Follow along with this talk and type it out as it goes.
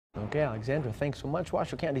Okay, Alexandra, thanks so much.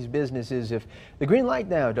 Washoe County's businesses have the green light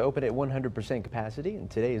now to open at 100% capacity, and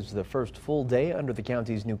today is the first full day under the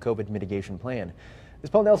county's new COVID mitigation plan. As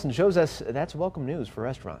Paul Nelson shows us, that's welcome news for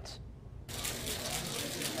restaurants.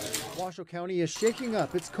 Washoe County is shaking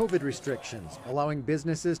up its COVID restrictions, allowing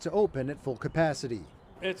businesses to open at full capacity.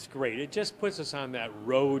 It's great. It just puts us on that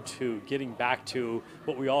road to getting back to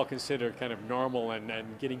what we all consider kind of normal and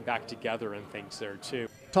getting back together and things there too.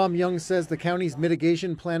 Tom Young says the county's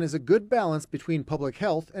mitigation plan is a good balance between public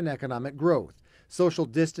health and economic growth. Social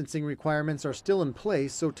distancing requirements are still in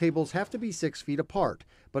place, so tables have to be 6 feet apart,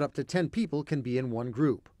 but up to 10 people can be in one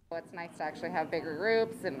group. It's nice to actually have bigger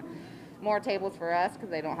groups and more tables for us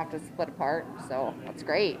because they don't have to split apart, so that's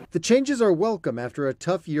great. The changes are welcome after a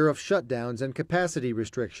tough year of shutdowns and capacity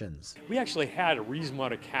restrictions. We actually had a reasonable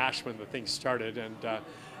amount of cash when the thing started, and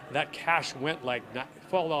that cash went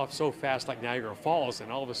fell off so fast like Niagara Falls,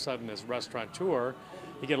 and all of a sudden as a restaurateur,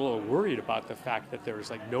 you get a little worried about the fact that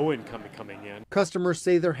there's no income coming in. Customers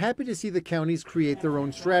say they're happy to see the counties create their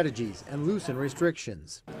own strategies and loosen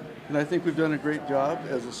restrictions. And I think we've done a great job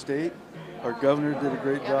as a state. Our governor did a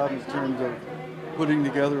great job in terms of putting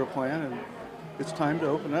together a plan, and it's time to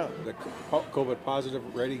open up. The COVID positive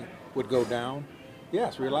rating would go down.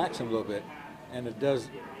 Yes, relax them a little bit, and it does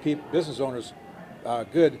keep business owners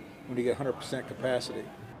good when you get 100% capacity.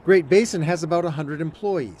 Great Basin has about 100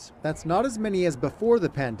 employees. That's not as many as before the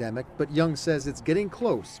pandemic, but Young says it's getting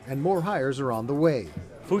close and more hires are on the way.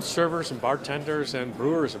 Food servers and bartenders and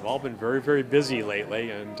brewers have all been very, very busy lately,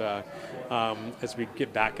 and as we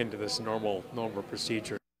get back into this normal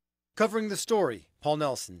procedure. Covering the story, Paul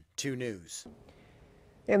Nelson, 2 News.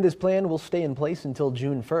 And this plan will stay in place until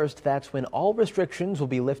June 1st. That's when all restrictions will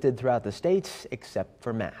be lifted throughout the state, except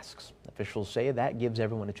for masks. Officials say that gives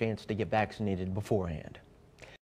everyone a chance to get vaccinated beforehand.